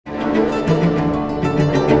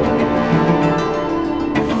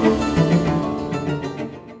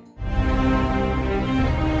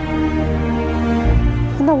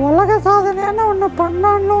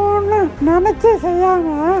பண்ணணும்னு நினச்சி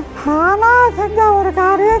செய்யாமல் நானாக செஞ்ச ஒரு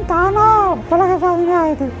காரியம் தானாக உலக சாதனை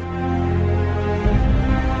ஆயிடுது.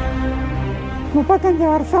 35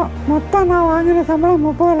 வருஷம் மொத்தம் நான் வாங்கின சம்பளம்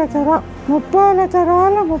 30 லட்ச ரூபா. 30 லட்ச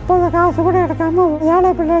ரூபாயில் 30 காசு கூட எடுக்காமல்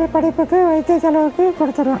ஏழை பிள்ளைகள் படிப்புக்கு வைத்திய செலவுக்கு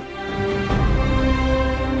கொடுத்துருவேன்.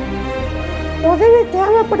 உதவி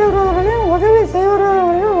தேவைப்படுகிறவர்களையும் உதவி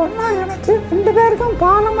செய்கிறவர்களையும் ஒன்றா இணைச்சி 2 பேருக்கும்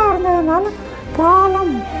பாலமாக இருந்ததுனால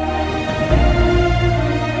பாலம்.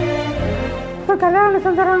 இப்போ கல்யாணம்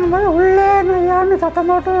செஞ்சுறாங்க போது உள்ளே நையான்னு சத்தம்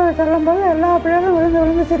போட்டு சொல்லும்போது எல்லா பிள்ளைகளும் விழுந்து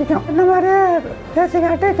விழுந்து சிரிக்கும். இந்த மாதிரியே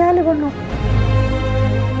பேசிக்காட்டு கேலி பண்ணும்.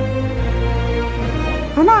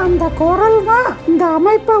 ஆனால் அந்த குரல் தான் இந்த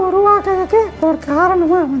அமைப்பை உருவாக்குறதுக்கு ஒரு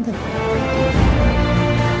காரணமாக அமைஞ்சது.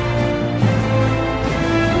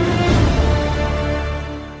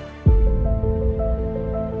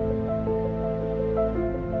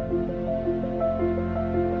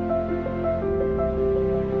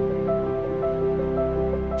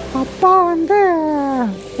 அப்பா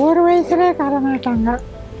ஒரு வயசுலேயே காலமாயிட்டாங்க.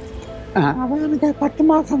 அவன் எனக்கு 10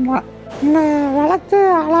 மாதம்தான். என்னை வளர்த்து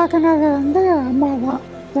ஆளாக்குனது அம்மா தான்.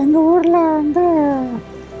 எங்கள் ஊரில்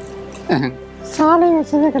சாலை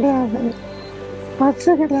வசதி கிடையாது,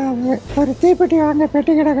 பஸ்ஸு கிடையாது, ஒரு தீப்பெட்டி வாங்க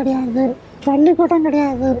பெட்டி கடை கிடையாது, பள்ளிக்கூடம்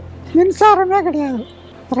கிடையாது, மின்சாரமே கிடையாது.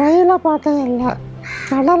 ரயிலை பார்த்தது இல்லை,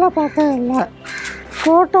 கடலை பார்த்தது இல்லை,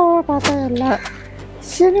 ஃபோட்டோவை பார்த்தது இல்லை,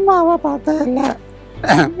 சினிமாவை பார்த்தது இல்லை,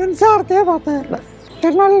 மின்சாரத்தையே பார்த்ததில்லை.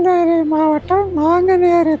 திருநெல்வேலி மாவட்டம்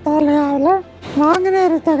நாங்குநேரி தாலுகாவில்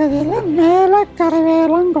நாங்குநேரி தொகுதியில் மேலே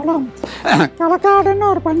கரவேலங்குளம் களக்காடுன்னு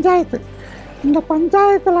ஒரு பஞ்சாயத்து. இந்த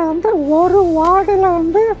பஞ்சாயத்தில் ஒரு வார்டில்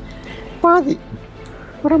பாதி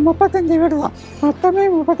ஒரு 35 வீடு தான். மொத்தமே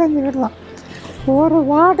 35 வீடு தான். ஒரு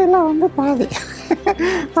வார்டில் பாதி.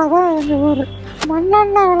 அதான் எங்கள் ஊர்.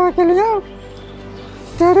 மண்ணெண்ணெய் விளக்குலையும்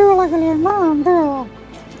தெரு விளக்குலையும் தான்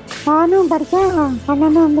நானும் படித்தேன்,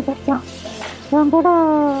 அண்ணனும் படித்தான். என் கூட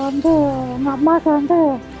எங்கள் அம்மாவுக்கு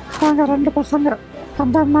நாங்கள் 2 பசங்க.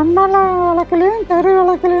 அந்த மண்ணெண்ணெய் விளக்குலையும் தெரு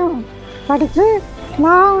விளக்குலையும் படித்து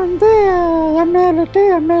நான் MA lid,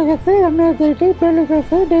 MA ஹெச்சு, MA GT,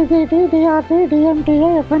 பிலிபிஎஸ்சி, டிஜிடி, TRT, டிஎம்டிஏ,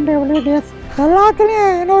 எஃப்என்டபிள்யூடிஎஸ்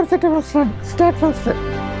எல்லாத்துலேயும் யூனிவர்சிட்டி ஃபஸ்ட்டு, ஸ்டேட் ஃபஸ்ட்டு.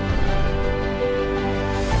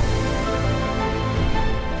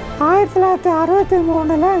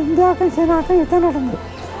 1963 இந்தியாவுக்கும் சீனாவுக்கும் யுத்தம் நடந்தது.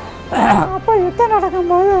 அப்போ யுத்தம்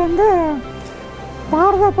நடக்கும்போது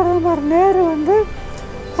பாரத பிரதமர் நேரு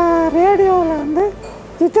ரேடியோவில்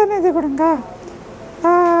யுத்த நிதி கொடுங்க,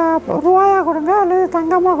 ரூபாயாக கொடுங்க அல்லது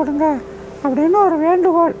தங்கமாக கொடுங்க அப்படின்னு ஒரு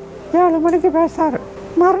வேண்டுகோள் 7 மணிக்கு பேசுகிறார்.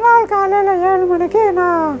 மறுநாள் காலையில் 7 மணிக்கு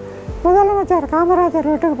நான் முதலமைச்சர் காமராஜர்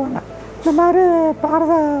வீட்டுக்கு போனேன். இந்த மாதிரி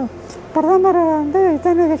பாரத பிரதமர்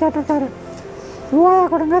யுத்த நிதி கேட்டிருக்காரு, ரூபாயாக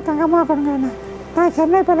கொடுங்க தங்கமாக கொடுங்கன்னு. நான்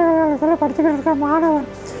சென்னை பல்கலைக்கழகத்தில் படிச்சுக்கிட்டு இருக்கேன், மாணவன்.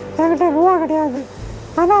 என்கிட்ட ரூபா கிடையாது.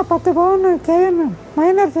 ஆனால் 10 பவுன் செயின்,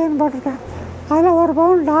 மைனர் செயின் போட்டிருக்கேன். அதில் 1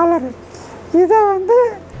 பவுன் டாலரு. இதை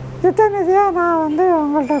யுத்த நிதியாக நான்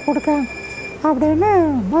உங்கள்கிட்ட கொடுக்கேன் அப்படின்னு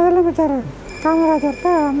முதலமைச்சர்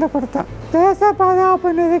காமராஜர்கிட்ட கொடுத்தேன். தேச பாதுகாப்பு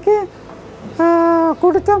நிதிக்கு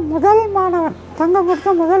கொடுத்த முதல் மாணவன், தங்கம்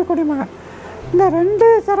கொடுத்த முதல் குடிமகன். இந்த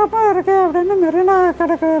 2 சிறப்பாக இருக்குது அப்படின்னு மெரினா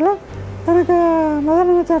கடற்கரையில் எனக்கு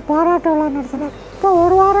முதலமைச்சர் பாராட்டு விழா நடத்தினார். இப்போ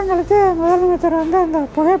 1 வாரம் கழித்து முதலமைச்சர் அந்த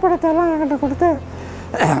புகைப்படத்தை எல்லாம் என்கிட்ட கொடுத்து,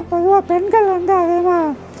 பொதுவாக பெண்கள்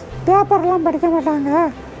அதிகமாக பேப்பர்லாம் படிக்க மாட்டாங்க,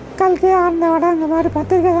 கல்கி ஆனந்தோட இந்த மாதிரி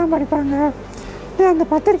பத்திரிக்கை தான் படிப்பாங்க, நீ அந்த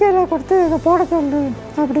பத்திரிக்கையில் கொடுத்து இதை போட சொல்லு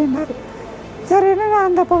அப்படின்னாரு. சரின்னு நான்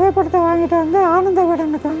அந்த புகைப்படத்தை வாங்கிட்டு ஆனந்த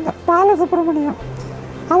விடனுக்கு வந்தேன். பாலசுப்ரமணியம்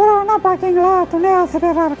அவரை வேணால் பார்க்கிங்களா, துணை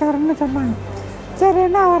ஆசிரியராக இருக்காருன்னு சொன்னாங்க.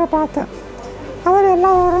 சரின்னு அவரை பார்த்தேன். அவர்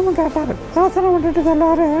எல்லா விவரமும் கேட்டார். யோசனை பண்ணிட்டு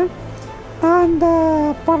சொல்லுவார், நான் இந்த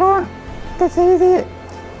படம், இந்த செய்தி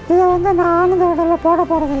இதை நான் ஆனந்த விடலில் போட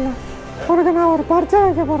போகிறதில்ல, உனக்கு நான் ஒரு பரீட்சை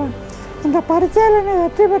வைக்க போகிறேன். இந்த பரீட்சையில் நீ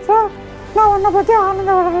வெற்றி பெற்றால் நான் உன்னை பற்றி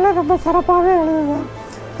ஆனந்த விடலில் ரொம்ப சிறப்பாகவே எழுதுவேன்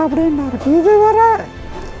அப்படின்னாரு. இதுவரை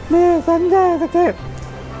நீ செஞ்ச இதுக்கு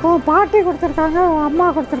உன் பாட்டி கொடுத்துருக்காங்க, உன் அம்மா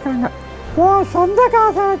கொடுத்துருக்காங்க, உன் சொந்த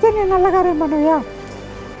காசை வச்சு நீ நல்ல காரியம் பண்ணுவியா?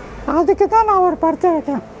 அதுக்கு தான் நான் ஒரு பரீட்சை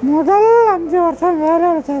வைக்கேன். முதல் 5 வருஷம்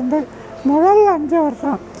வேலையில் சேர்ந்து முதல் 5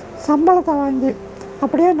 வருஷம் சம்பளத்தை வாங்கி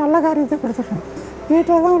அப்படியே நல்ல காரியத்தை கொடுத்துருக்கேன்.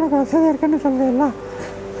 வீட்டில் தான் உனக்கு வசதி இருக்குன்னு சொல்லுதில்ல,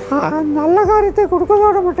 நல்ல காரியத்தை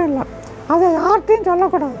கொடுக்கறதோடு மட்டும் இல்லை, அதை யார்கிட்டையும்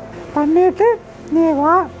சொல்லக்கூடாது. பண்ணிவிட்டு நீ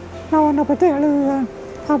வா, நான் உன்னை பற்றி எழுதுவேன்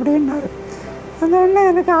அப்படின்னாரு. அந்த ஒன்று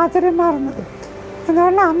எனக்கு ஆச்சரியமாக இருந்தது. அந்த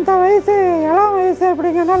ஒன்று அந்த வயசு, இளம் வயசு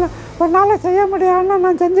அப்படிங்கிறனால ஒரு நாள் செய்ய முடியாதுன்னு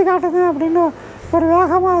நான் செஞ்சு காட்டுதேன் அப்படின்னு ஒரு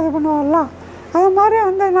வேகமாக இது பண்ணுவோம்ல, அது மாதிரி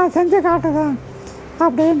நான் செஞ்சு காட்டுதேன்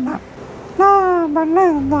அப்படின்னா நான்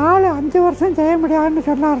பண்ணேன். இந்த ஆள் 5 வருஷம் செய்ய முடியாதுன்னு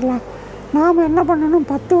சொன்னார்ல, நாம் என்ன பண்ணணும்,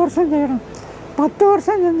 10 வருஷம் செய்யணும். 10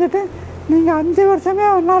 வருஷம் செஞ்சுட்டு நீங்கள் 5 வருஷமே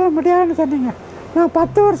ஒன்றால் முடியாதுன்னு சொன்னீங்க. நான்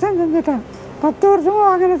 10 வருஷம் செஞ்சுட்டேன், 10 வருஷமும்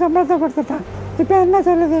வாங்கின சம்பளத்தை கொடுத்துட்டேன், இப்போ என்ன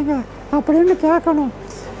சொல்லுதீங்க அப்படின்னு கேட்கணும்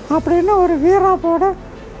அப்படின்னு ஒரு வீராப்போட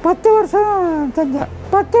 10 வருஷம் செஞ்சேன்.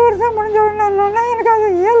 10 வருஷம் முடிஞ்ச உடனே இல்லைன்னா எனக்கு அது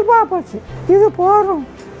இயல்பாக போச்சு. இது போதும்,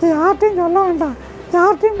 இது யார்ட்டையும் சொல்ல வேண்டாம்,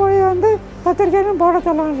 யார்ட்டையும் போய் பத்திரிக்கையும் போட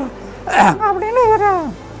சொல்ல வேண்டாம் அப்படின்னு இவரை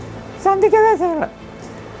சந்திக்கவே செய்யலை.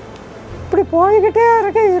 இப்படி போய்கிட்டே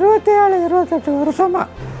இருக்க 27 28 வருஷமாக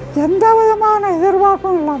எந்த விதமான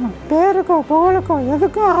எதிர்பார்ப்பும் இல்லாமல், பேருக்கோ புகழுக்கோ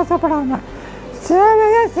எதுக்கும் ஆசைப்படாமல்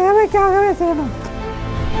சேவையை சேவைக்காகவே செய்யணும்.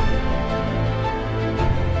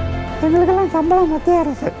 எங்களுக்கெல்லாம் சம்பளம் மத்திய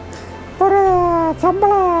அரசு ஒரு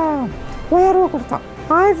சம்பள உயர்வு கொடுத்தோம்.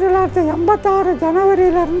 1986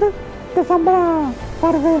 ஜனவரியிலேருந்து இப்போ சம்பளம்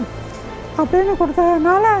வருது அப்படின்னு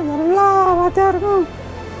கொடுத்ததுனால எல்லா வாத்தியாருக்கும்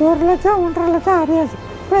 1 லட்சம் 1.5 லட்சம் அரியாச்சு.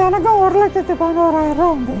 இப்போ எனக்கும் 1,11,000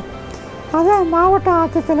 வந்து அதை மாவட்ட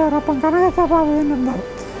ஆட்சித்தலைவர் அப்போ கனகசபாவின்னு இருந்தார்,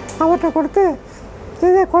 அவர்கிட்ட கொடுத்து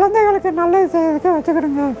இது குழந்தைகளுக்கு நல்லது செய்யறதுக்கு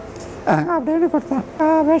வச்சுக்கிடுங்க அப்படின்னு கொடுத்தேன்.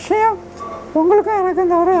 விஷயம் உங்களுக்கும்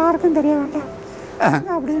எனக்கும் தவிர யாருக்கும் தெரிய வேண்டாம்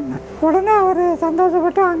அப்படின்னு. உடனே அவர்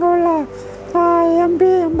சந்தோஷப்பட்டு அங்கே உள்ள எம்பி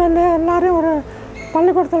எம்எல்ஏ எல்லோரையும் ஒரு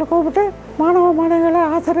பள்ளிக்கூடத்தில் கூப்பிட்டு மாணவிகளை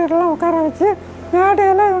ஆசிரியர்கள்லாம் உட்கார வச்சு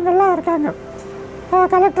மேடையில் இவங்கெல்லாம் இருக்காங்க.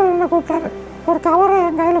 கலெக்டர் என்ன கூப்பிட்டாரு, ஒரு கவரை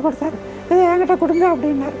என் கையில் கொடுத்தாரு, இதை என்கிட்ட கொடுங்க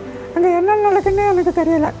அப்படின்னாரு. அங்கே என்ன நடக்குன்னு எனக்கு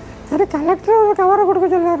தெரியல. சரி கலெக்டர் ஒரு கவரை கொடுக்க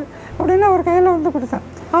சொல்லார் அப்படின்னு ஒரு கையில் கொடுத்தேன்.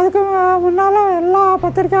 அதுக்கு முன்னால் எல்லா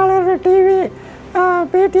பத்திரிக்கையாளர்கள் டிவி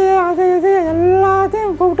பிடிஏ அது இது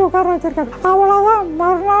எல்லாத்தையும் கூப்பிட்டு உட்கார வச்சுருக்காரு. அவ்வளோதான்.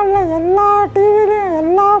 மறுநாளில் எல்லா டிவிலையும்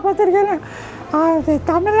எல்லா பத்திரிக்கையிலையும் அது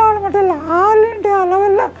தமிழ்நாடு மட்டும் இல்லை ஆல் இண்டியா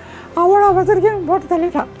லெவலில் அவ்வளோ பத்திரிக்கையும் போட்டு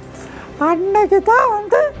தள்ளிட்டான். அன்னைக்கு தான்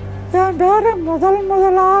என் பேர்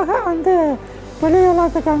முதலாக வெளி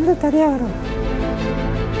உலகத்துக்கு தெரிய வரும்.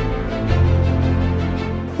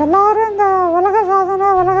 எல்லோரும் இந்த உலக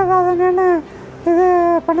சாதனைன்னு இது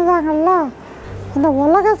பண்ணுதாங்கல்ல, அந்த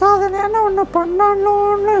உலக சாதனைன்னு ஒன்று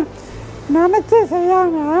பண்ணணும்னு நினச்சி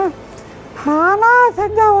செய்யாமல் நானாக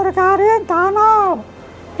செஞ்ச ஒரு காரியம் தானாக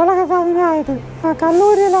உலக சாதனை ஆகிடுது.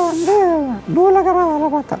 கல்லூரியில் நூலகராக வேலை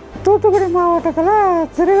பார்த்தேன். தூத்துக்குடி மாவட்டத்தில்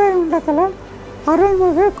சிறுவைகுண்டத்தில்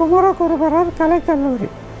அருள்மிகு குமரகுருபரர் கலைக்கல்லூரி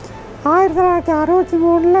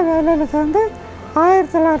 1963 வேலையில் சேர்ந்து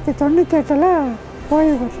 1998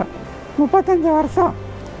 ஓய்வு பெற்றேன். 35 வருஷம்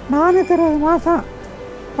 420 மாதம்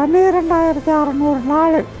 12,600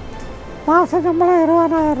 நாள், மாத சம்பளம்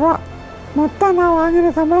 20,000 ரூபா. மொத்தம் நான்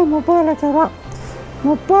வாங்கின சம்பளம் 30 லட்ச ரூபா.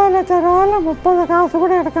 30 லட்ச ரூபாவில் 30 காசு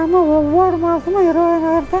கூட எடுக்காமல் ஒவ்வொரு மாதமும்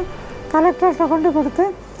 20,000 கலெக்டர்கிட்ட கொண்டு கொடுத்து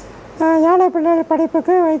ஏழை பிள்ளைகள்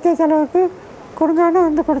படிப்புக்கு வைத்திய செலவுக்கு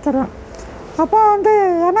கொடுங்கன்னு கொடுத்துருவேன். அப்போ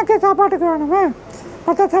எனக்கு சாப்பாட்டுக்கு வேணுமே,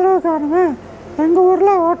 மற்ற செலவுக்கு வேணுமே. எங்கள்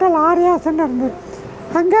ஊரில் ஹோட்டல் ஆரியாஸ்ன்னு இருந்தது.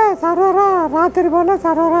 அங்கே சர்வராக ராத்திரி போல்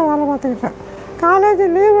சர்வராக வேலை பார்த்துக்கிட்டேன். காலேஜ்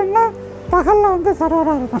லீவுன்னா பகலில்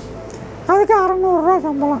சர்வராக இருக்கும். அதுக்கு 600 ரூபா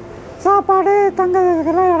சம்பளம். சாப்பாடு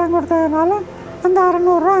தங்கிறதுக்கெல்லாம் இடம் கொடுத்ததுனால அந்த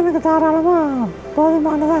 600 ரூபா எனக்கு தாராளமாக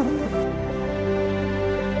போதுமானதாக இருந்தது.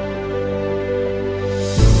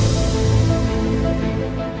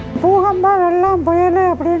 பூகம்பம் வெள்ளம் புயல்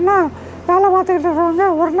அப்படின்னா வேலை பார்த்துக்கிட்டு இருக்கிறவங்க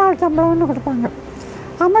ஒரு நாள் சம்பளம்னு கொடுப்பாங்க.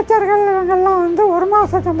 அமைச்சர்கள் இவங்கெல்லாம் 1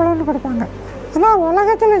 மாத சம்பளம்னு கொடுப்பாங்க. ஆனால்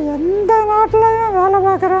உலகத்தில் எந்த நாட்டிலையும் வேலை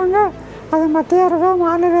பார்க்குறவங்க, அது மத்திய அரசோ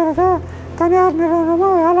மாநில அரசோ தனியார் நிறுவனமோ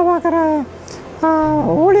வேலை பார்க்குற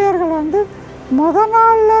ஊழியர்கள் முதல்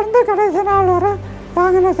நாள்லேருந்து கடைசி நாள் வரை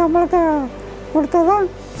வாங்கின சம்பளத்தை கொடுத்ததான்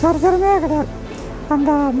சரித்திரமே கிடையாது.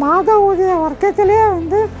 அந்த மாத ஊதிய வர்க்கத்திலே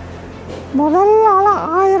முதல் ஆளாக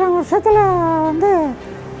 1000 வருஷத்தில்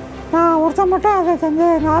நான் ஒருத்தன் மட்டும் அதை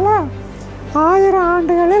செஞ்சதுனால 1000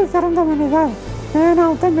 ஆண்டுகளில் சிறந்த மனிதர் மேன்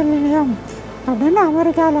ஆஃப் த மில்லினியம் அப்படின்னு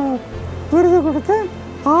அமெரிக்காவில் விருது கொடுத்து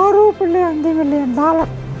 $6.5 மில்லியன்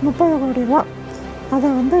 $30 கோடி ரூபா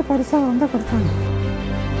அதை பரிசாக கொடுத்தாங்க.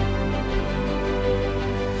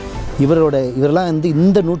 இவரெல்லாம்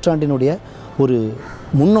இந்த நூற்றாண்டினுடைய ஒரு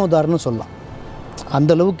முன்னுதாரணம் சொல்லலாம்.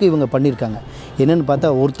 அந்தளவுக்கு இவங்க பண்ணியிருக்காங்க. என்னென்னு பார்த்தா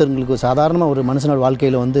ஒருத்தருக்கு சாதாரணமாக ஒரு மனுஷனோட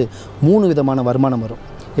வாழ்க்கையில் 3 விதமான வருமானம் வரும்.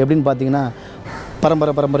 எப்படின்னு பார்த்தீங்கன்னா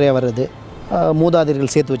பரம்பரையாக வர்றது,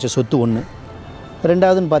 மூதாதையர்கள் சேர்த்து வச்ச சொத்து ஒன்று.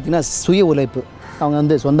 ரெண்டாவதுன்னு பார்த்தீங்கன்னா சுய உழைப்பு,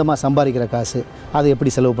 அவங்க சொந்தமாக சம்பாதிக்கிற காசு அதை எப்படி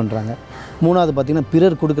செலவு பண்ணுறாங்க. மூணாவது பார்த்திங்கன்னா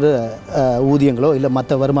பிறர் கொடுக்குற ஊதியங்களோ இல்லை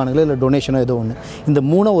மற்ற வருமானங்களோ இல்லை டொனேஷனோ ஏதோ ஒன்று. இந்த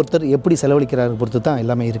 3 ஒருத்தர் எப்படி செலவழிக்கிறாரு பொறுத்து தான்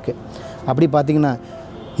எல்லாமே இருக்குது. அப்படி பார்த்திங்கன்னா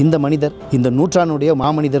இந்த மனிதர் இந்த நூற்றாண்டுடைய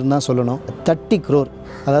மாமனிதர்னு தான் சொல்லணும். 30 crore,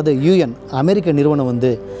 அதாவது UN அமெரிக்க நிறுவனம்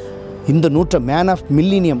இந்த மேன் ஆஃப்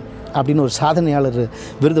மில்லினியம் அப்படின்னு ஒரு சாதனையாளர்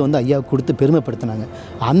விருது ஐயாவுக்கு கொடுத்து பெருமைப்படுத்தினாங்க.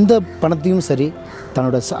 அந்த பணத்தையும் சரி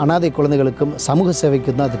தன்னோட அனாதை குழந்தைகளுக்கும் சமூக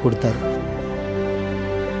சேவைக்கும் தான் அது கொடுத்தாரு.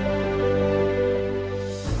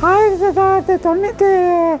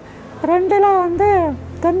 1992 வந்து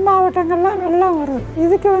தென் மாவட்டங்கள்லாம் வெள்ளம் வரும்.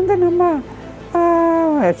 இதுக்கு வந்து நம்ம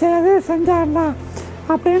எது செஞ்சார்னா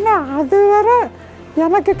அப்படின்னு அதுவரை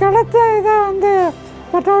எனக்கு கிடைச்ச இதை வந்து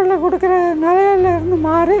மற்றவர்களுக்கு கொடுக்குற நிலையிலேருந்து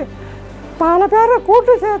மாறி பல பேரை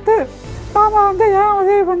கூட்டு சேர்த்து நாம் வந்து ஏன்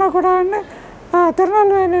உதவி பண்ணக்கூடாதுன்னு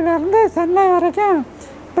திருநெல்வேலியிலேருந்து சென்னை வரைக்கும்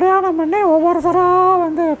பிரயாணம் பண்ணி ஒவ்வொருத்தராக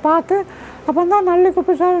வந்து பார்த்து அப்போ தான் நல்லி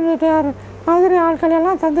குப்புசாமி வீட்டையார் மாதிரி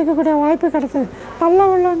ஆட்களெல்லாம் சந்திக்கக்கூடிய வாய்ப்பு கிடச்சிது. நல்ல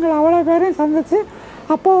உள்ளவங்கள் அவ்வளோ பேரையும் சந்தித்து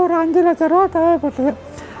அப்போது ஒரு 5 லட்ச ரூபா தேவைப்பட்டது.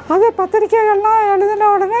 அது பத்திரிக்கைகள்லாம் எழுதின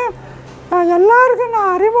உடனே எல்லாருக்கும்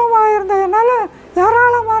நான் அறிமுகமாக இருந்ததுனால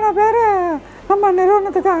ஏராளமான பேர் நம்ம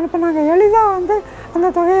நிறுவனத்துக்கு அனுப்பினாங்க. எளிதாக வந்து அந்த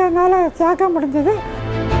தொகையை என்னால் சேர்க்க முடிஞ்சது.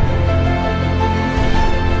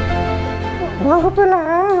 வகுப்பில்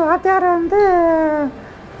வாத்தியார் வந்து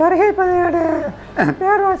வருகை பதிவேடு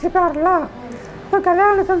பேர் வாசிப்பார்ல, இப்போ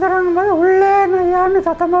கல்யாண சுந்தரங்கும் போது உள்ளே நையான்னு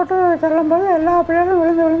சத்தம் போட்டு சொல்லும்போது எல்லா பிள்ளைகளும்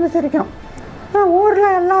விழுந்து விழுந்து சிரிக்கும்.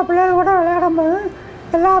 ஊரில் எல்லா பிள்ளைகளும் கூட விளையாடும் போது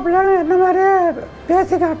எல்லா பிள்ளைகளும் என்ன மாதிரியே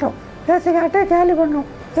பேசி காட்டி கேலி பண்ணும்.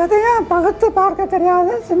 எதையும் பகுத்து பார்க்க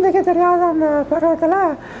தெரியாது, சிந்திக்க தெரியாத அந்த பருவத்தில்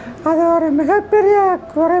அது ஒரு மிகப்பெரிய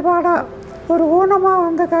குறைபாடாக ஒரு ஊனமாக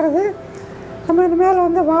வந்து கருதி நம்ம இனிமேல்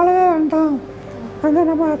வந்து வாழவே வேண்டாம், வந்து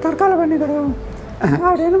நம்ம தற்கொலை பண்ணிக்கிடுவோம்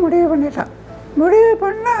அப்படின்னு முடிவு பண்ணிட்டேன். முடிவு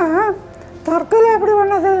பண்ணால் தற்கொலை எப்படி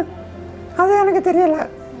பண்ணது அது எனக்கு தெரியலை.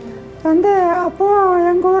 வந்து அப்போது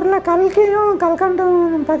எங்கள் ஊரில் கல்கியும்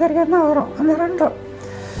கல்கண்டும் பத்திரிக்கை தான் வரும், அந்த ரெண்டும்.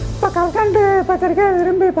 இப்போ கல்கண்டு பத்திரிக்கை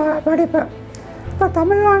விரும்பி படிப்பேன். இப்போ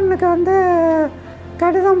தமிழ்வாணனுக்கு வந்து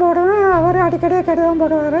கடிதம் போடுவேன், அவர் அடிக்கடி கடிதம்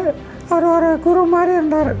போடுவார். அவர் ஒரு குரு மாதிரி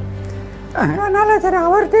இருந்தார். அதனால் சரி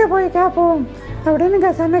அவர்கிட்டயே போய் கேட்போம் அப்படின்னு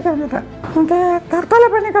இங்கே சென்னைக்கு வந்துட்டேன். இங்கே தற்கொலை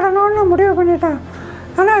பண்ணிக்கிடணும்னு முடிவு பண்ணிட்டேன்.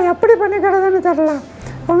 ஆனால் எப்படி பண்ணிக்கிடதுன்னு தெரியல.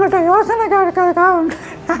 உங்கள்கிட்ட யோசனை கேட்கறதுக்காக வந்து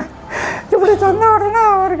இப்படி சொன்ன உடனே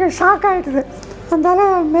அவருக்கு ஷாக் ஆகிடுது. அதனால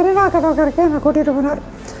மெரினா கடற்கரைக்கு என்னை கூட்டிகிட்டு போனார்.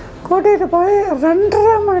 கூட்டிகிட்டு போய்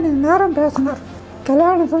 2.5 மணி நேரம் பேசினார்.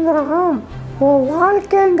 கல்யாண சுந்தரம், ஓ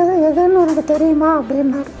வாழ்க்கைங்கிறது எதுன்னு உனக்கு தெரியுமா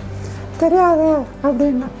அப்படின்னாரு. தெரியாது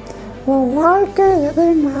அப்படின்னா. உன் வாழ்க்கை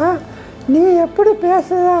எதுன்னா நீ எப்படி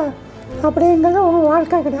பேசுத அப்படிங்கிறது உன்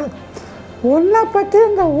வாழ்க்கை கிடையாது. உன்னை பற்றி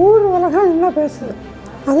இந்த ஊர் உலகம் என்ன பேசுது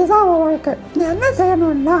அதுதான் உன் வாழ்க்கை. நீ என்ன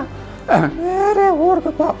செய்யணும்னா வேறு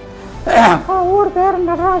ஊருக்கு போ. ஊர் பேர்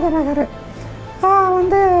நடராஜ நகர்.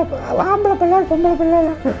 வந்து ஆம்பளை பிள்ளைகள் பொம்பளை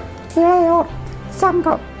பிள்ளைகள் இளையோர்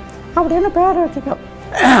சங்கம் அப்படின்னு பேர் வச்சுக்கோ.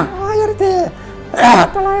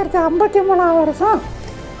 1953 வருஷம்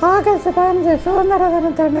ஆகஸ்ட் 15 சுதந்திர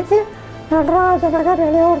தினத்தன்னைக்கு நடராஜ நகர்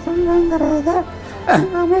இளையோர் சங்கங்கிறத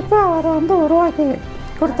அமைப்பு அவர் வந்து உருவாக்கி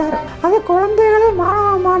கொடுத்தாரு. அது குழந்தைகள்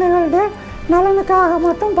மாணவர்களுடைய நலனுக்காக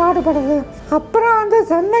மட்டும் பாடுபடுது. அப்புறம் வந்து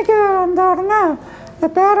சென்னைக்கு வந்த உடனே இந்த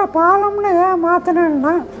பேரை பாலம்னு ஏன்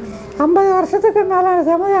மாற்றினேன்னா 50 வருஷத்துக்கு மேலே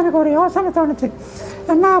இருக்கும்போது எனக்கு ஒரு யோசனை தோணுச்சு.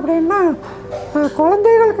 என்ன அப்படின்னா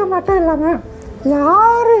குழந்தைகளுக்கு மட்டும் இல்லாமல்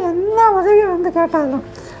யார் என்ன உதவி வந்து கேட்டாலும்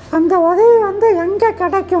அந்த உதவி வந்து எங்கே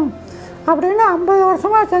கிடைக்கும் அப்படின்னு 50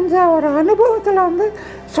 வருஷமாக செஞ்ச ஒரு அனுபவத்தில் வந்து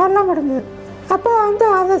சொல்ல முடிஞ்சது. அப்போ வந்து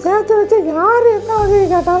அதை சேர்த்து வச்சு யார் என்ன உதவி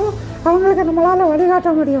கேட்டாலும் அவங்களுக்கு நம்மளால் வழிகாட்ட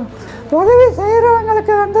முடியும். உதவி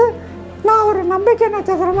செய்கிறவங்களுக்கு வந்து நான் ஒரு நம்பிக்கை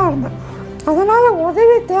நட்சத்திரமாக இருந்தேன். அதனால்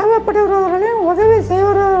உதவி தேவைப்படுகிறவர்களையும் உதவி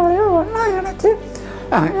செய்கிறவர்களையும் ஒன்றா இணைச்சி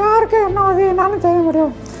யாருக்கு என்ன உதவினாலும் செய்ய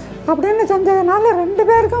முடியும் அப்படின்னு செஞ்சதுனால 2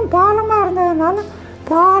 பேருக்கும் பாலமாக இருந்ததுனால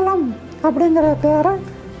பாலம் அப்படிங்கிற பேரை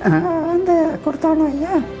வந்து கொடுத்தானோ.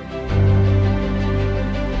 ஐயா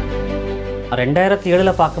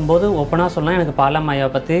 2007 பார்க்கும்போது ஓப்பனாக சொல்லலாம் எனக்கு பாலம்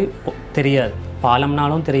ஐயாவை பற்றி தெரியாது.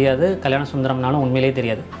 பாலம்னாலும் தெரியாது, கல்யாண சுந்தரம்னாலும் உண்மையிலே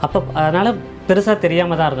தெரியாது. அப்போ அதனால் பெருசாக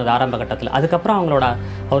தெரியாமல் தான் இருந்தது ஆரம்ப கட்டத்தில். அதுக்கப்புறம்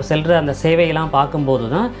அவர் செல்கிற அந்த சேவையெல்லாம் பார்க்கும்போது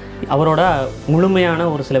தான் அவரோட முழுமையான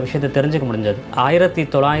ஒரு சில விஷயத்தை தெரிஞ்சுக்க முடிஞ்சது.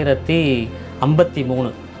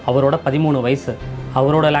 1953 அவரோட 13 வயசு.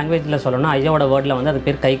 அவரோட லாங்குவேஜில் சொல்லணும்னா ஐயாவோட வேர்டில் வந்து அது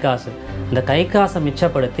பேர் கை காசு. அந்த கை காசை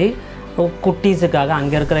மிச்சப்படுத்தி குட்டீஸுக்காக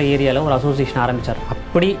அங்கே இருக்கிற ஏரியாவில் ஒரு அசோசியேஷன் ஆரம்பித்தார்.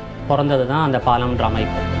 அப்படி பிறந்தது தான் அந்த பாலம்ன்ற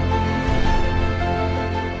அமைப்பு.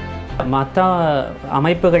 மற்ற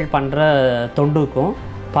அமைப்புகள் பண்ணுற தொண்டுக்கும்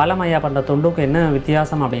பாலம் ஐயா பண்ணுற தொண்டுக்கும் என்ன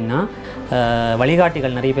வித்தியாசம் அப்படின்னா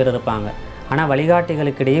வழிகாட்டிகள் நிறைய பேர் இருப்பாங்க. ஆனால்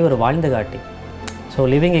வழிகாட்டிகளுக்கிடையே ஒரு வாழ்ந்து காட்டி, ஸோ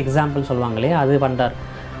லிவிங் எக்ஸாம்பிள் சொல்லுவாங்களே, அது பண்ணுறார்.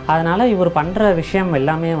 அதனால் இவர் பண்ணுற விஷயம்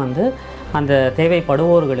எல்லாமே வந்து அந்த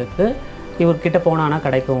தேவைப்படுவோர்களுக்கு இவர்கிட்ட போனானா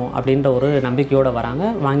கிடைக்கும் அப்படின்ற ஒரு நம்பிக்கையோடு வராங்க,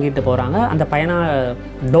 வாங்கிட்டு போகிறாங்க. அந்த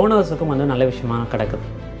டோனர்ஸுக்கும் வந்து நல்ல விஷயமாக கிடக்குது.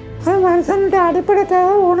 அது மனுஷனுடைய அடிப்படை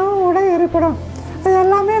தேவை உணவு, உடை, இருப்பிடம், அது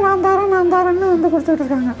எல்லாமே நான் தரேன்னு வந்து கொடுத்துட்டு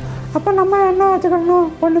இருக்காங்க. அப்போ நம்ம என்ன வச்சுக்கணும்?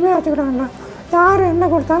 ஒன்றுமே வச்சுக்கிட்டாங்களா? யார் என்ன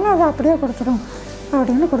கொடுத்தாலும் அதை அப்படியே கொடுத்துடும்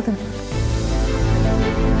அப்படின்னு கொடுத்துக்கிட்டேன்.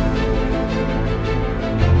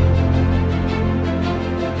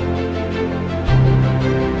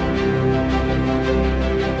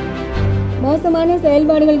 மோசமான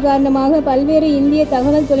செயல்பாடுகள் காரணமாக பல்வேறு இந்திய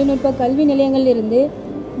தகவல் தொழில்நுட்ப கல்வி நிலையங்களிலிருந்து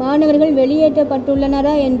மாணவர்கள்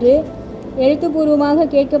வெளியேற்றப்பட்டுள்ளனரா என்று எழுத்துப்பூர்வமாக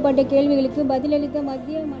கேட்கப்பட்ட கேள்விகளுக்கு பதிலளித்த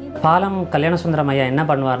மத்திய மனித பாலம் கல்யாணசுந்தரம் ஐயா என்ன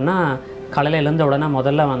பண்ணுவார்னா, காலையில் எழுந்த உடனே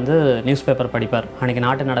முதல்ல வந்து நியூஸ் பேப்பர் படிப்பார், அன்றைக்கி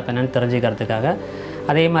நாட்டு நடப்பு என்னன்னு தெரிஞ்சுக்கிறதுக்காக.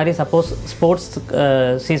 அதே மாதிரி சப்போஸ் ஸ்போர்ட்ஸ்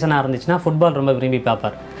சீசனாக இருந்துச்சுன்னா ஃபுட்பால் ரொம்ப விரும்பி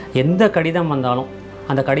பார்ப்பார். எந்த கடிதம் வந்தாலும்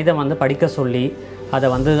அந்த கடிதம் வந்து படிக்க சொல்லி அதை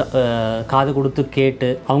வந்து காது கொடுத்து கேட்டு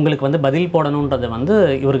அவங்களுக்கு வந்து பதில் போடணுன்றது வந்து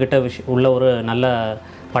இவர்கிட்ட உள்ள ஒரு நல்ல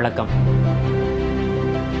பழக்கம்.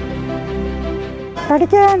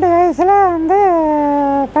 படிக்க வேண்டிய வயசில் வந்து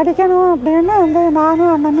படிக்கணும் அப்படின்னு வந்து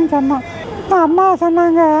நானும் அண்ணனும் சொன்னோம். அம்மா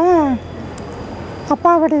சொன்னாங்க,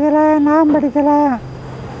 அப்பா படிக்கலை, நான் படிக்கலை,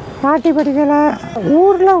 பாட்டி படிக்கலை,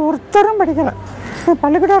 ஊரில் ஒருத்தரும் படிக்கலை,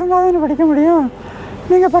 பள்ளிக்கூடம் இருந்தால் தான் படிக்க முடியும்,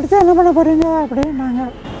 நீங்கள் படித்தா என்ன பண்ண போகிறீங்க அப்படின்னாங்க.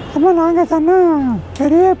 அப்போ நாங்கள் சொன்னோம்,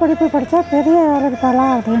 பெரிய படிப்பு படித்தா பெரிய வேலைக்கு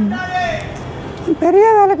போகலாம் அப்படின்னு. பெரிய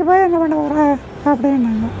வேலைக்கு போய் என்ன பண்ண போகிற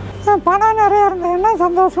அப்படின்னாங்க. பணம் நிறையா இருந்ததுன்னா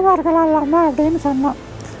சந்தோஷமாக இருக்கலாம் இல்லாமல் அப்படின்னு சொன்னோம்.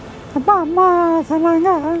 அப்போ அம்மா சொன்னாங்க,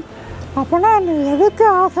 அப்போனா நீ எதுக்கு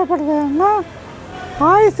ஆசைப்படுதுன்னா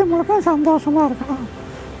ஆயுசு முழுக்க சந்தோஷமாக இருக்கலாம்,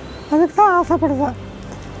 அதுக்கு தான் ஆசைப்படுவேன்,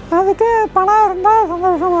 அதுக்கு பணம் இருந்தால்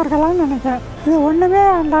சந்தோஷமாக இருக்கலாம்னு நினைக்கிறேன், இது ஒன்றுமே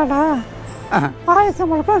வேண்டாடா, ஆயுசு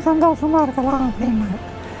முழுக்க சந்தோஷமாக இருக்கலாம் அப்படின்னாங்க.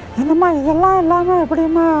 என்னம்மா இதெல்லாம் இல்லாமல்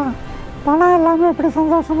எப்படிம்மா, பணம் இல்லாமல் எப்படி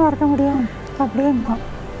சந்தோஷமாக இருக்க முடியும் அப்படின்னா,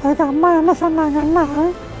 அதுக்கு அம்மா என்ன சொன்னாங்கன்னா,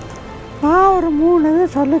 நான் ஒரு 3 இது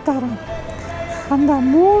சொல்லித்தரேன், அந்த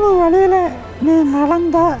 3 வழியில் நீ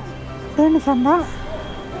நடந்த அப்படின்னு சொன்னால்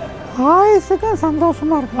ஆயுசுக்கும்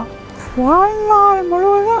சந்தோஷமாக இருக்கலாம், வாழ்நாள்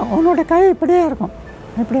முழுவதும் உன்னோட கை இப்படியே இருக்கும்,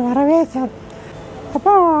 இப்படி வரவே சார்.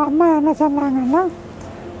 அப்போ அம்மா என்ன சொன்னாங்கன்னா,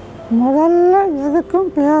 முதல்ல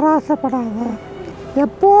எதுக்கும் பேராசைப்படாத,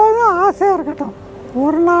 எப்போதும் ஆசையாக இருக்கட்டும்,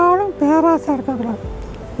 ஒரு நாளும் பேராசை இருக்கக்கூடாது.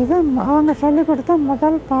 இது அவங்க சொல்லிக் கொடுத்த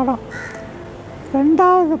முதல் பாடம்.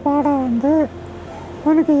 2வது பாடம் வந்து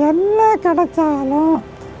உனக்கு என்ன கிடைச்சாலும்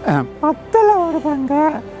 10ல் 1 பங்கு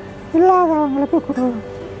இல்லாதவங்களுக்கு கொடு.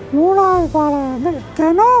 3வது பாடம் வந்து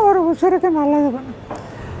தினம் ஒரு உசுருக்கு நல்லது பண்ணு.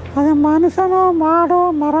 அது மனுஷனோ மாடோ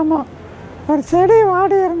மரமோ, ஒரு செடி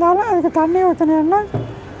வாடி இருந்தாலும் அதுக்கு தண்ணி ஊற்றினேன்னா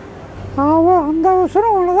அந்த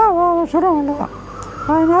உசுரும் ஒன்று தான், உசுரும் ஒன்று தான்.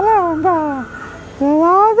 அதனால் வந்து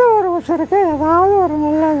ஏதாவது ஒரு உசுருக்கு ஏதாவது ஒரு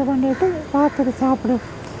நல்ல இது பண்ணிவிட்டு பார்த்துட்டு சாப்பிடு.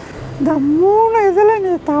 இந்த 3 இதில்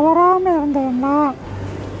நீ தவறாமல் இருந்ததுன்னா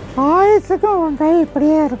ஆயுசுக்கும் உன் கை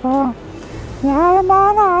இப்படியே இருக்கும்,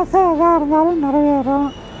 நியாயமான ஆசை எதாக இருந்தாலும் நிறைவேறும்,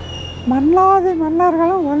 மன்னாதி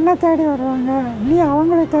மன்னர்களும் ஒன்றை தேடி வருவாங்க, நீ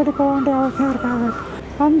அவங்கள தேடி போக வேண்டிய அவசியம் இருக்காது.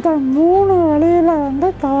 அந்த 3 வழியில் வந்து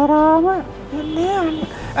தவறாமல் என்னையும்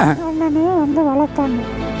அண்ணனையும் வந்து வளர்த்தாங்க.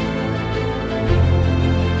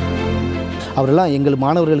 அவரெல்லாம் எங்கள்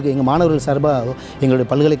மாணவர்கள் சார்பாக, எங்களுடைய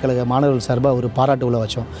பல்கலைக்கழக மாணவர்கள் சார்பாக ஒரு பாராட்டு விழா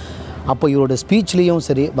வச்சோம். அப்போ இவரோட ஸ்பீச்லேயும்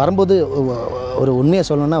சரி வரும்போது ஒரு உண்மையை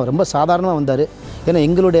சொல்லணும்னா ரொம்ப சாதாரணமாக வந்தார். ஏன்னா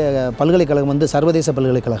எங்களுடைய பல்கலைக்கழகம் வந்து சர்வதேச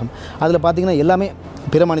பல்கலைக்கழகம். அதில் பார்த்திங்கன்னா எல்லாமே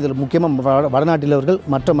பிற மாநிலத்தில், முக்கியமாக வடநாட்டிலவர்கள்,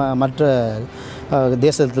 மற்ற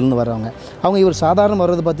தேசத்துலேருந்து வர்றவங்க. அவங்க இவர் சாதாரண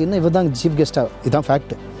வர்றது பார்த்திங்கன்னா இவர் தான் சீஃப் கெஸ்ட்டாக, இதுதான்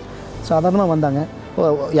ஃபேக்ட்டு. சாதாரணமாக வந்தாங்க,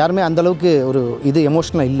 யாருமே அந்தளவுக்கு ஒரு இது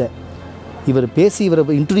எமோஷ்னலாக இல்லை. இவர் பேசி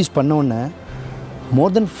இவரை இன்ட்ரடியூஸ் பண்ணோன்னே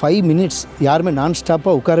மோர் தென் 5 மினிட்ஸ் யாருமே நான்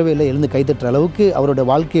ஸ்டாப்பாக உட்காரவே இல்லை, எழுந்து கைத்தட்டுற அளவுக்கு அவரோட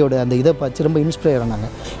வாழ்க்கையோட அந்த இதை பார்த்து ரொம்ப இன்ஸ்பயர் ஆனாங்க.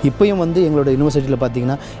 இப்போயும் வந்து எங்களோட யூனிவர்சிட்டியில்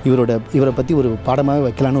பார்த்திங்கன்னா இவரை பற்றி ஒரு பாடமாகவே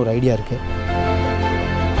வைக்கலான்னு ஒரு ஐடியா இருக்குது.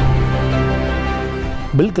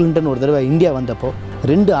 பில் கிளின்டன் ஒரு தடவை இந்தியா வந்தப்போ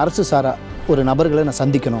 2 அரசு சாரா ஒரு நபர்களை நான்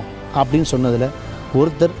சந்திக்கணும் அப்படின்னு சொன்னதில்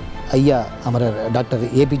ஒருத்தர் ஐயா அமரர் டாக்டர்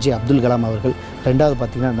ஏபிஜே அப்துல் கலாம் அவர்கள், 2வது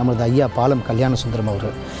பார்த்திங்கன்னா நமது ஐயா பாலம் கல்யாணசுந்தரம்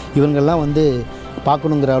அவர்கள். இவங்கெல்லாம் வந்து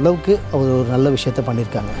பார்க்கணுங்கிற அளவுக்கு அவர் ஒரு நல்ல விஷயத்தை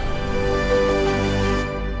பண்ணியிருக்காங்க.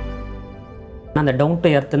 அந்த டவுன் டு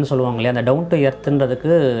எர்த்துன்னு சொல்லுவாங்க இல்லையா, அந்த டவுன் டு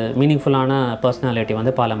எர்த்துன்றதுக்கு மீனிங்ஃபுல்லான பர்சனாலிட்டி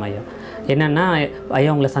வந்து பாலம் ஐயா. என்னென்னா,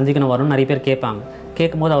 ஐயா உங்களை சந்திக்கணும் வரணும்னு நிறைய பேர் கேட்பாங்க.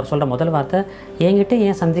 கேட்கும்போது அவர் சொல்கிற முதல் வார்த்தை, என்கிட்ட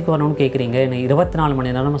ஏன் சந்திக்க வரணும்னு கேட்குறீங்க, எனக்கு 24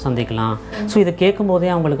 மணி நேரம் சந்திக்கலாம். ஸோ இதை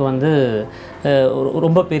கேட்கும்போதே அவங்களுக்கு வந்து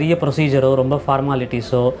ரொம்ப பெரிய ப்ரொசீஜரோ ரொம்ப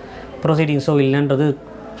ப்ரொசீடிங்ஸோ இல்லைன்றது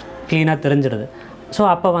க்ளீனாக தெரிஞ்சிடுது. ஸோ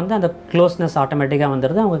அப்போ வந்து அந்த க்ளோஸ்னஸ் ஆட்டோமேட்டிக்காக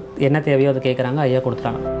வந்துடுது. அவங்க என்ன தேவையோ அதை கேட்குறாங்க, ஐயா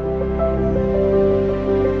கொடுத்துறாங்க.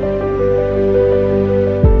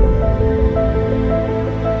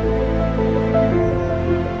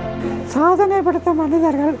 சாதனை படுத்த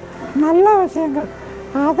மனிதர்கள், நல்ல விஷயங்கள்,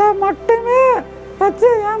 அதை மட்டுமே வச்சு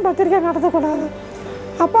ஏன் பத்திரிக்கை நடத்தக்கூடாது?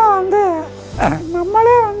 அப்போ வந்து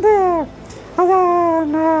நம்மளே வந்து அதை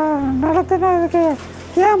நடத்துனதுக்கு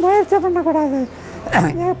ஏன் முயற்சி பண்ணக்கூடாது?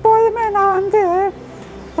 எப்போதுமே நான் வந்து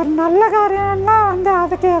ஒரு நல்ல காரியம்னா வந்து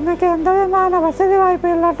அதுக்கு எனக்கு எந்த விதமான வசதி வாய்ப்பு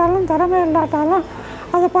இல்லாட்டாலும் திறமை இல்லாட்டாலும்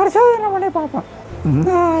அதை பரிசோதனை பண்ணி பார்ப்போம்.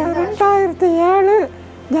 2007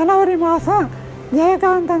 ஜனவரி மாதம்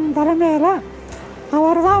ஜெயகாந்தன் தலைமையில்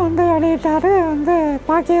அவர் தான் வந்து வெளியிட்டார். வந்து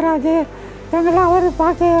பாக்கியராஜ் எங்கெல்லாம் அவர்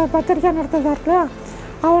பத்திரிக்கை நடத்துதார் இல்லையா,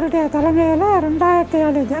 அவருடைய தலைமையில்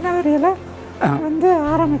 2007 ஜனவரியில் வந்து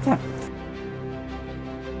ஆரம்பித்தேன்.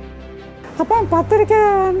 அப்போ பத்திரிக்கை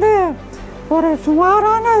வந்து ஒரு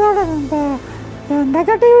சுமாரான இதோட இந்த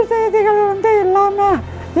நெகட்டிவ் செய்திகள் வந்து இல்லாமல்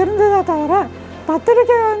இருந்ததை தவிர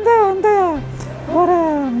பத்திரிக்கை வந்து ஒரு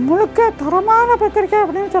முழுக்க தரமான பத்திரிக்கை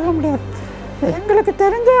அப்படின்னு சொல்ல முடியாது. எங்களுக்கு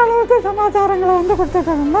தெரிஞ்ச அளவுக்கு சமாச்சாரங்களை வந்து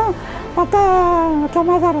கொடுத்துருக்கோம்னா மற்ற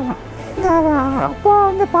சமாச்சாரம் தான். அப்போ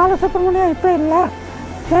வந்து பாலசுப்ரமணியம் இப்போ இல்லை,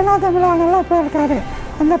 ஏனா தமிழானெல்லாம் இப்போ இருக்காரு.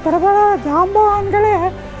 அந்த பிரபல ஜாம்பவான்களே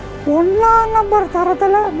 1ஆம் நம்பர்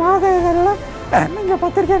தரத்தில் மாத இதெல்லாம் நீங்கள்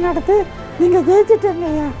பத்திரிக்கை நடத்தி நீங்கள்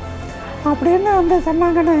ஜெயிச்சிட்டீங்கய்யா அப்படின்னு வந்து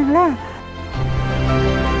சொன்னாங்கன்னு வைங்களேன்.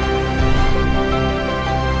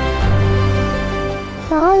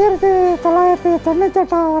 ஆயிரத்தி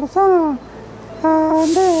 1998 வருஷம்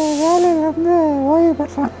வந்து வேலையிலேருந்து ஓய்வு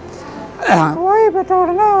பெற்றேன். ஓய்வு பெற்ற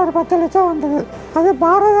உடனே ஒரு 10 லட்சம் வந்தது. அது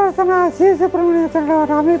பாரத ரத்னா சி சுப்பிரமணியத்தோட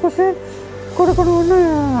ஒரு அமைப்புக்கு கொடுக்கணும்னு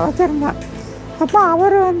வச்சுருந்தேன். அப்போ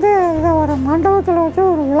அவர் வந்து இதை ஒரு மண்டபத்தில் வச்சு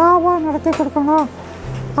ஒரு விழாவாக நடத்தி கொடுக்கணும்,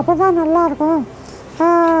 அப்போ தான் நல்லாயிருக்கும்.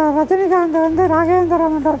 ரஜினிகாந்த் வந்து ராகவேந்திர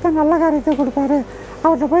மண்டபத்தை நல்ல காரியத்தை கொடுப்பாரு,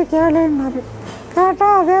 அவர்கிட்ட போய் கேளுன்னாரு.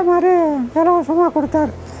 கேட்டால் அதே மாதிரி இலவசமாக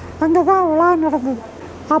கொடுத்தாரு. அங்கே தான் விழா நடந்தது.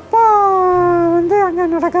 அப்போ வந்து அங்கே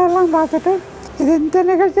நடக்கிறதெல்லாம் பார்த்துட்டு இது இந்த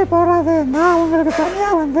நிகழ்ச்சி போகாது, நான் அவங்களுக்கு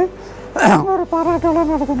தனியாக வந்து ஒரு பாராட்டு விழா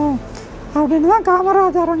நடத்தணும் அப்படின்னு தான்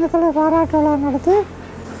காமராஜர் அரங்கத்தில் பாராட்டு விழா நடத்தி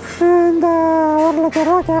இந்த 1 லட்ச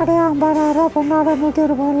ரூபா கேடையாக 50,000 ரூபா பொன்னாடை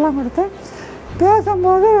 120 எல்லாம் கொடுத்து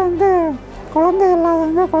பேசும்போது வந்து குழந்தை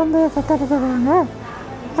இல்லாதவங்க குழந்தைய தத்தெடுக்கிறாங்க.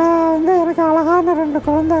 வந்து எனக்கு அழகான 2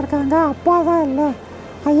 குழந்தை இருக்காங்க, அப்பா தான் இல்லை,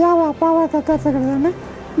 ஐயாவை அப்பாவை தத்தெடுத்துக்கிறதுன்னு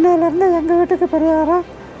இன்னையிலேருந்து எங்கள் வீட்டுக்கு பெரியவராக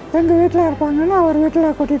எங்கள் வீட்டில் இருப்பாங்கன்னு அவர்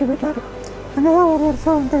வீட்டில் கூட்டிகிட்டு போயிட்டார். அங்கே தான் 1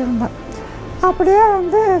 வருஷம் வந்து இருந்தேன். அப்படியே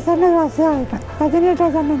வந்து சென்னை வாசியாக ஆகிட்டேன். ரஜினிகிட்ட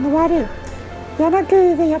சொன்ன இந்த மாதிரி எனக்கு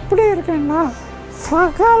இது எப்படி இருக்குன்னா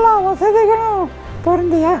சகல வசதிகளும்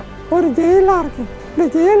பொருந்திய ஒரு ஜெயிலாக இருக்குது. இந்த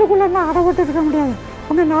ஜெயிலுக்குள்ளே நான் அடைபட்டு இருக்க முடியாது.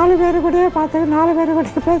 உங்கள் 4 பேர் கூடயே பார்த்து 4 பேர்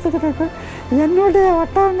கூட பேசிக்கிட்டு இருக்கு. என்னுடைய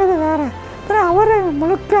வட்டங்கிறது வேறு. அப்புறம் அவர்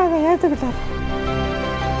முழுக்க அதை ஏற்றுக்கிட்டார்.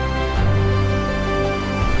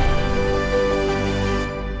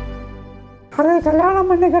 அதை கல்யாணம்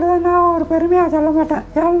பண்ணிக்கிறது நான் ஒரு பெருமையாக சொல்ல மாட்டேன்.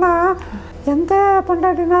 ஏன்னா எந்த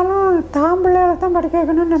பொண்டாட்டினாலும் தான் பிள்ளைகளை தான் படிக்க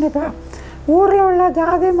வைக்கணும்னு நினைப்பேன். ஊரில் உள்ள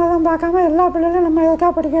ஜாதி மதம் பார்க்காம எல்லா பிள்ளைகளும் நம்ம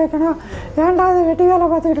எதுக்காக படிக்க வைக்கணும், ஏன்டா அது வெட்டி வேலை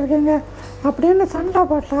பார்த்துக்கிட்டு இருக்கீங்க அப்படின்னு சண்டை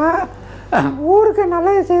போட்டால் ஊருக்கு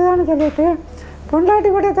நல்லது செய்தான்னு சொல்லிட்டு பொண்டாட்டி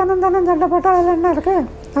கூட தனம் சண்டை போட்டால் அதில் என்ன இருக்குது?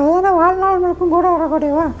 அதுதானே வாழ்நாள் முழுக்கும் கூட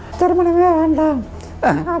வரக்கூடியவா, திருமணமே வேண்டாம்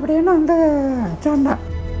அப்படின்னு வந்து சொன்னேன்.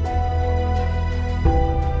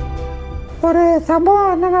 ஒரு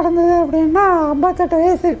சம்பவம் என்ன நடந்தது அப்படின்னா 58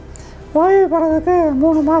 வயசு ஓய்வு பெறதுக்கு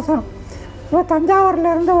 3 மாதம். இப்போ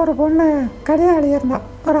தஞ்சாவூர்லேருந்து ஒரு பொண்ணு கடிதம் எழுதியிருந்தான்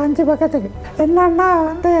ஒரு 5 பக்கத்துக்கு. என்னன்னா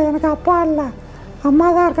வந்து எனக்கு அப்பா இல்லை, அம்மா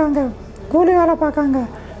தான் இருக்காங்க, கூலி வேலை பார்க்காங்க,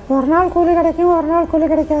 ஒரு நாள் கூலி கிடைக்கும் ஒரு நாள் கூலி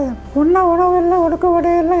கிடைக்காது, உணவு இல்லை, ஒடுக்க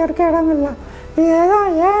உடை இல்லை, இருக்க இடம் இல்லை, இதுதான்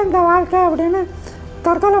ஏன் இந்த வாழ்க்கை அப்படின்னு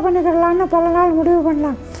தற்கொலை பண்ணிக்கிடலான்னு பல நாள் முடிவு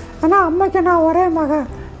பண்ணலாம். ஆனால் அம்மைக்கு நான் ஒரே மகன்,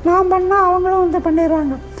 நான் பண்ணால் அவங்களும் வந்து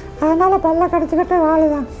பண்ணிடுவாங்க, அதனால் பல்ல கடிச்சிக்கிட்டு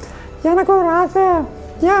வாழுதான். எனக்கு ஒரு ஆசை,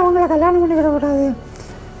 ஏன் அவங்கள கல்யாணம் பண்ணிக்கிடக்கூடாது,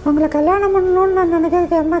 அவங்கள கல்யாணம் பண்ணணுன்னு நான்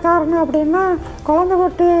நினைக்கிறதுக்கு என்ன காரணம் அப்படின்னா குழந்தை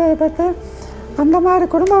குட்டி பற்றி அந்த மாதிரி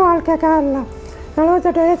குடும்ப வாழ்க்கைக்கா இல்லை.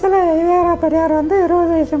 78 வயசில் ஈவேரா பெரியார் வந்து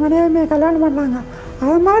 20 வயசு மனைவியை கல்யாணம் பண்ணாங்க.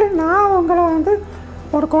 அது மாதிரி நான் அவங்கள வந்து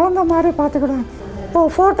ஒரு குழந்தை மாதிரி பார்த்துக்கிடுவேன்.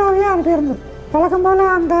 ஃபோட்டோவையும் அனுப்பியிருந்தேன். வழக்கம் போல்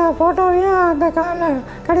அந்த ஃபோட்டோவையும் அந்த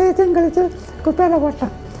கடிதத்தையும் கழித்து குப்பையில்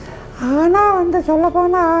போட்டேன். ஆனால் வந்து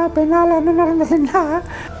சொல்லப்போனால் பின்னால் என்ன நடந்ததுன்னா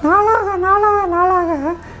நாளாக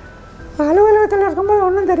அலுவலகத்தில் இருக்கும்போது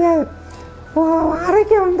ஒன்றும் தெரியாது.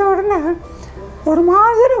 அறைக்கு வந்த உடனே ஒரு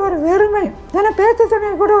மாதிரி ஒரு வெறுமை, ஏன்னா பேச்சு துணை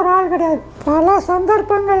கூட ஒரு ஆள் கிடையாது. பல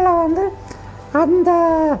சந்தர்ப்பங்களில் வந்து அந்த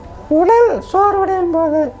உடல் சோர்வடையும்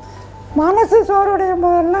போது மனசு சோர்வடையும்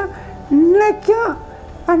போதெல்லாம் இன்றைக்கும்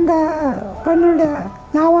அந்த பெண்ணுடைய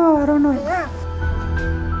ஞாபகம் வரணும்.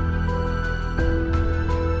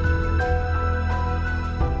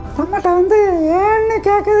 நம்மகிட்ட வந்து ஏன்னு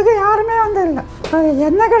கேட்கறதுக்கு யாருமே வந்து இல்லை. அது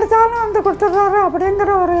என்ன கிடைச்சாலும் வந்து கொடுத்துட்றாரு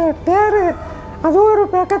அப்படிங்கிற ஒரு பேர் அது ஒரு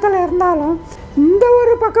பக்கத்தில் இருந்தாலும் இந்த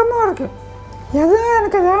ஒரு பக்கமும் இருக்குது. எதுவும்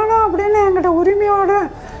எனக்கு வேணும் அப்படின்னு என்கிட்ட உரிமையோடு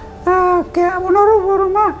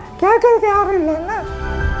உணர்வுபூர்வமாக கேட்கறதுக்கு யாரும் இல்லைல்ல.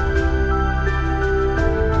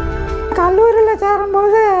 கல்லூரியில்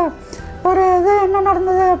சேரும்போது ஒரு இது என்ன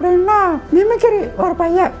நடந்தது அப்படின்னா, மிமிக்ரி ஒரு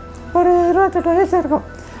பையன் ஒரு 28 வயசு இருக்கும்,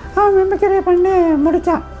 அவன் மிமிக்ரி பண்ணி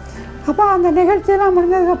முடித்தான். அப்போ அந்த நிகழ்ச்சியெல்லாம்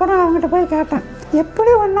முடிஞ்சதுக்கப்புறம் அவங்ககிட்ட போய் கேட்டேன்,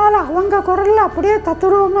 எப்படி ஒன்றால் அவங்க குரலில் அப்படியே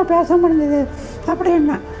தத்துரூபமாக பேச முடிஞ்சது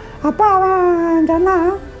அப்படின்னா. அப்போ அவன் சொன்னான்,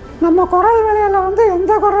 நம்ம குரல் வழியில் வந்து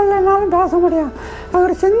எந்த குரல்னாலும் பேச முடியும்,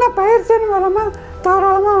 ஒரு சின்ன பயிற்சியின் மூலமாக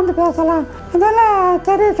தாராளமாக வந்து பேசலாம், அதனால்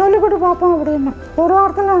சரி சொல்லிக் கொடுத்து பார்ப்போம் அப்படின்னு ஒரு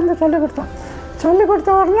வாரத்தில் வந்து சொல்லிக் கொடுத்தோம். சொல்லிக்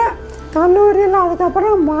கொடுத்த உடனே கல்லூரியில்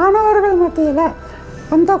அதுக்கப்புறம் மாணவர்கள் மத்தியில்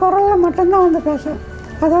அந்த குரலில் மட்டும்தான் வந்து பேசுவேன்.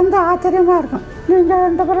 அது வந்து ஆச்சரியமாக இருக்கும். நீங்கள்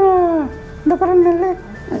இந்த புறம் நெல்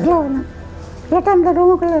இல்லை ஒன்று இல்லாட்டா இந்த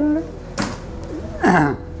ரூமுக்குள்ளே இல்லை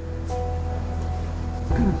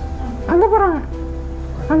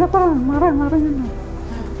அந்த புறம் மரங்க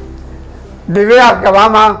திவ்யா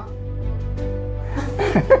வாமா.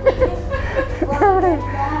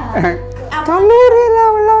 கல்லூரியில்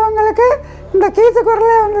உள்ளவங்களுக்கு இந்த கீச்சு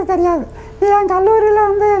குரலே வந்து தெரியாது. என் கல்லூரியில்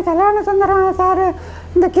வந்து கல்யாண சுந்தரம் சார்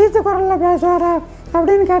இந்த கீச்சு குரலில் பேசுவார்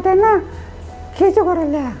அப்படின்னு கேட்டேன்னா, கீச்சு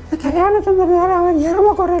குரல்லையா கல்யாண சுந்தரம் யார், அவர்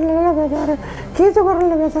எரும குரலில் பேசுவார், கீச்சு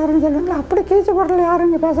குரலில் பேசுவாருன்னு சொல்லுவாங்களா. அப்படி கீச்சு குரல் யாரும்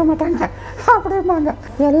இங்கே பேச மாட்டாங்க அப்படிம்பாங்க.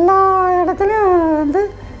 எல்லா இடத்துலையும் வந்து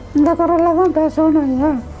இந்த குரலில் தான் பேசணும்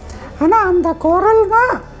ஐயா. ஆனால் அந்த குரல்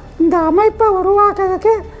தான் இந்த அமைப்பை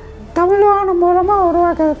உருவாக்குறதுக்கு, தமிழ்வானம் மூலமாக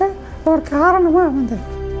உருவாக்குறதுக்கு ஒரு காரணமாக அமைந்தது.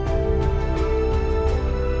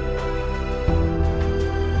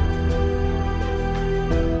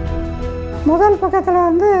 முதல் பக்கத்தில்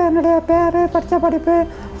வந்து என்னுடைய பேர், படித்த படிப்பு,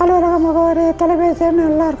 அலுவலக முகவரி, தொலைபேசின்னு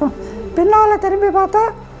எல்லாம் இருக்கும். பின்னால் திரும்பி பார்த்தா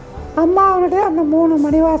அம்மாவுடைய அந்த 3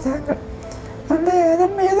 மணிவாசகங்கள் வந்து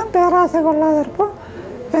எதன் மீதும் பேராசை கொள்ளாத இருப்போம்,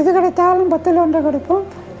 எது கிடைத்தாலும் 10ல் 1 கிடைப்போம்,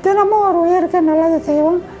 தினமும் ஒரு உயிருக்கு நல்லது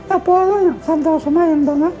செய்வோம், எப்போதும் சந்தோஷமாக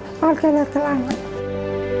இன்பமாக வாழ்க்கையில் இருக்கலாம்.